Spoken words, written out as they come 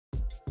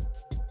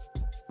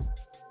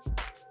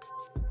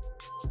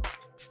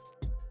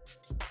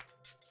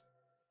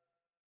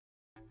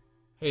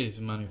Hey, this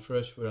is Manny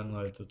Fresh with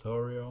another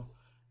tutorial.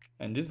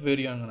 In this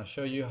video, I'm going to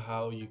show you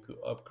how you could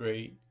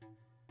upgrade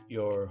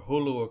your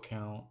Hulu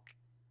account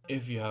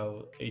if you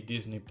have a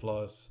Disney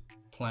Plus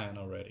plan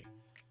already.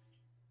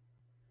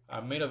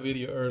 I made a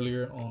video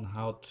earlier on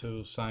how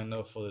to sign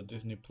up for the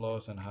Disney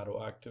Plus and how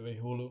to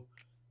activate Hulu.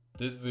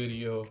 This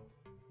video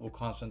will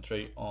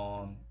concentrate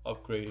on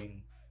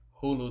upgrading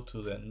Hulu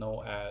to the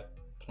No Ad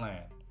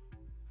plan.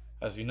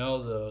 As you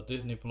know, the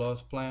Disney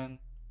Plus plan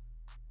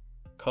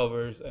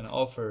covers and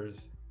offers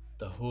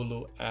the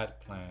Hulu ad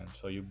plan,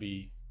 so you'll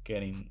be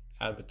getting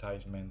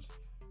advertisements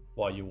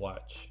while you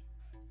watch.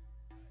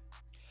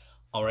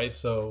 Alright,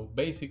 so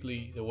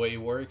basically the way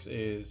it works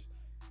is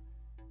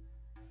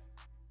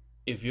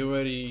if you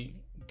already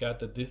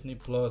got the Disney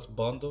Plus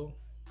bundle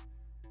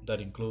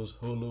that includes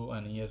Hulu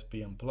and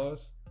ESPN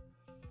Plus,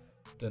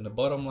 then the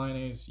bottom line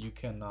is you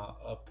cannot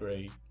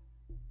upgrade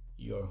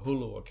your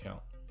Hulu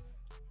account,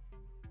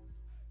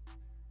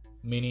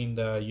 meaning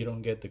that you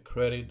don't get the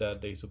credit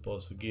that they're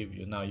supposed to give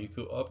you. Now you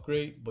could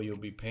upgrade, but you'll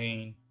be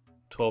paying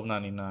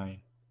 $12.99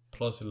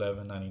 plus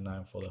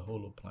 $11.99 for the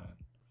Hulu plan.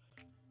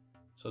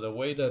 So the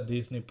way that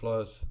Disney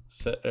Plus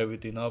set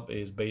everything up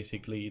is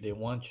basically they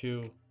want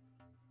you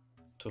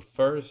to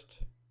first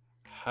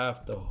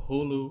have the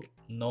Hulu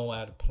No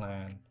Ad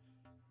Plan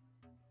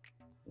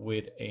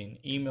with an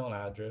email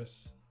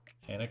address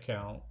and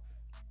account,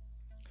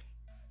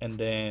 and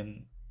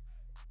then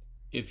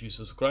if you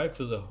subscribe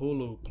to the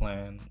Hulu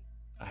plan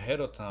ahead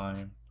of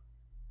time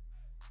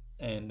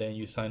and then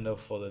you sign up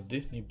for the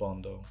Disney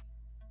bundle,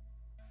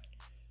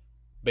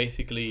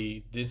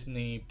 basically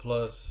Disney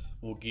Plus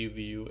will give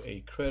you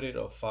a credit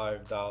of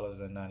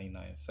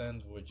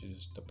 $5.99, which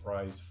is the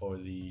price for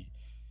the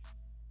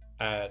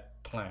ad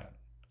plan.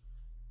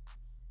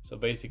 So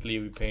basically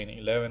we're paying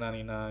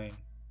 $11.99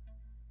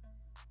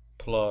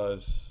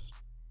 plus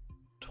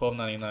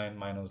 $12.99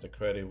 minus the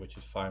credit, which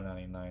is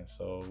 $5.99,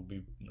 so it'll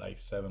be like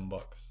 $7.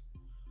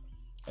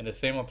 And the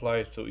same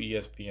applies to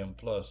ESPN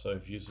Plus. So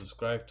if you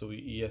subscribe to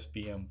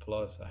ESPN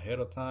Plus ahead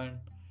of time,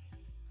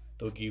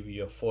 they'll give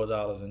you a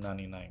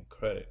 $4.99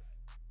 credit.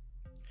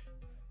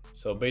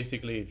 So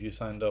basically, if you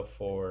signed up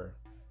for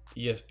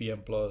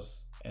ESPN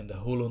Plus and the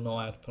Hulu No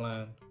Ad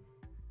Plan,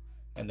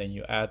 and then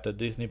you add the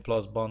Disney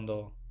Plus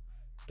bundle,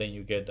 then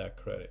you get that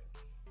credit.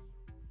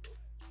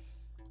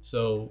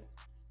 So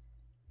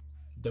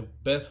the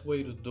best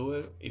way to do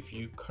it, if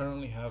you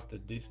currently have the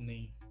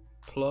Disney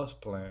Plus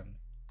plan,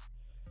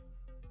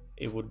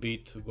 it would be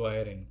to go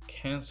ahead and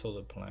cancel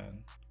the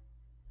plan.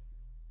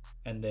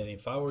 And then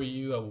if I were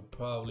you, I would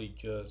probably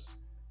just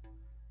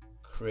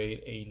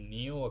create a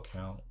new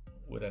account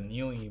with a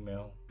new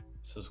email,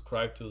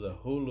 subscribe to the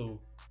Hulu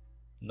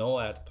No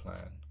Ad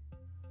Plan,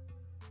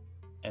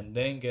 and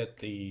then get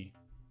the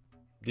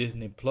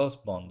Disney Plus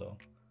bundle.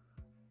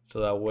 So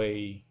that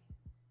way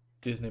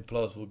Disney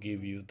Plus will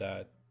give you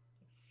that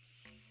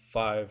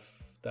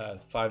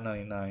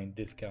 $5.99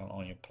 discount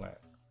on your plan.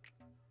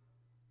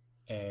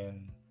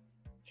 And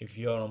if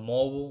you're on a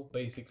mobile,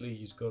 basically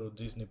you just go to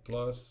Disney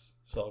Plus.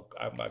 So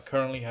I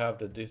currently have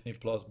the Disney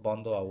Plus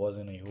bundle. I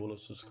wasn't a Hulu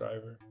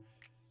subscriber.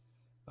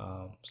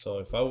 So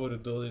if I were to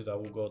do this, I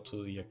would go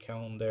to the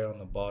account there on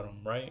the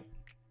bottom right.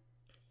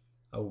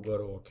 I will go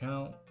to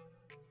account.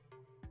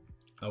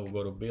 I will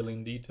go to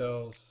billing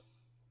details.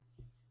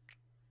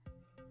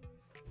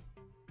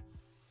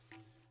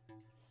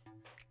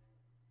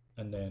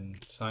 And then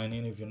sign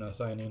in if you're not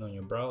signed in on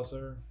your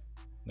browser.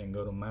 Then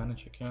go to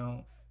manage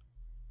account.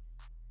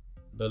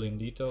 Billing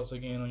details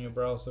again on your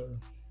browser.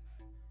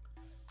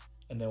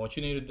 And then what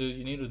you need to do,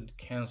 you need to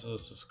cancel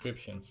the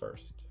subscription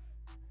first.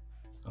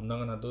 I'm not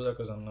gonna do that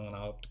because I'm not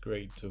gonna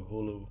upgrade to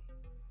Hulu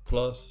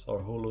Plus or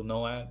Hulu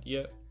No Ad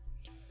yet.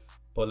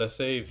 But let's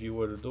say if you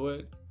were to do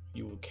it,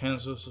 you will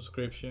cancel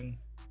subscription,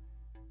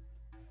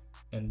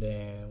 and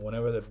then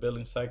whenever the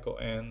billing cycle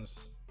ends,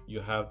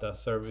 you have that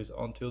service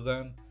until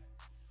then.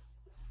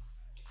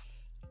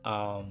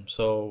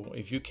 So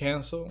if you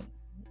cancel,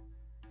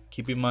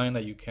 keep in mind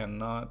that you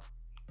cannot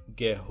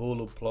get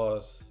Hulu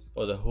Plus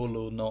or the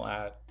Hulu No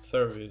Ad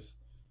service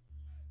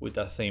with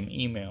that same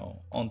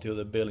email until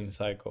the billing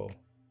cycle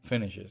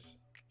finishes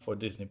for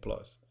Disney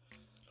Plus.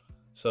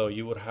 So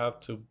you would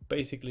have to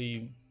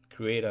basically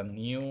create a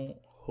new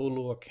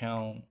Hulu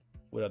account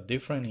with a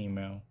different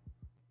email,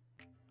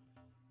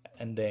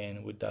 and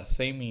then with that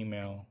same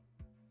email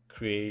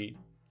create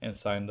and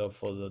sign up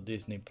for the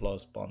Disney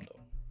Plus bundle.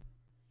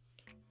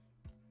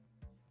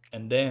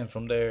 And then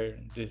from there,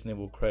 Disney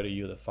will credit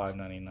you the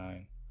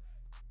 $5.99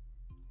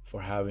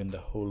 for having the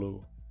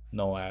Hulu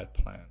No Ad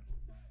Plan.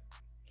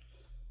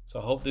 So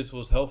I hope this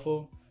was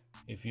helpful.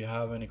 If you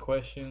have any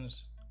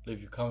questions, leave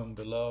your comment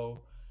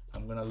below.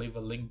 I'm gonna leave a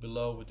link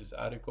below with this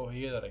article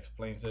here that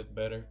explains it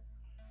better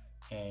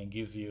and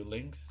gives you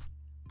links.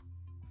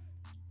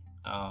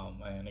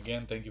 And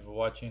again, thank you for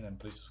watching, and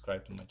please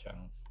subscribe to my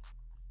channel.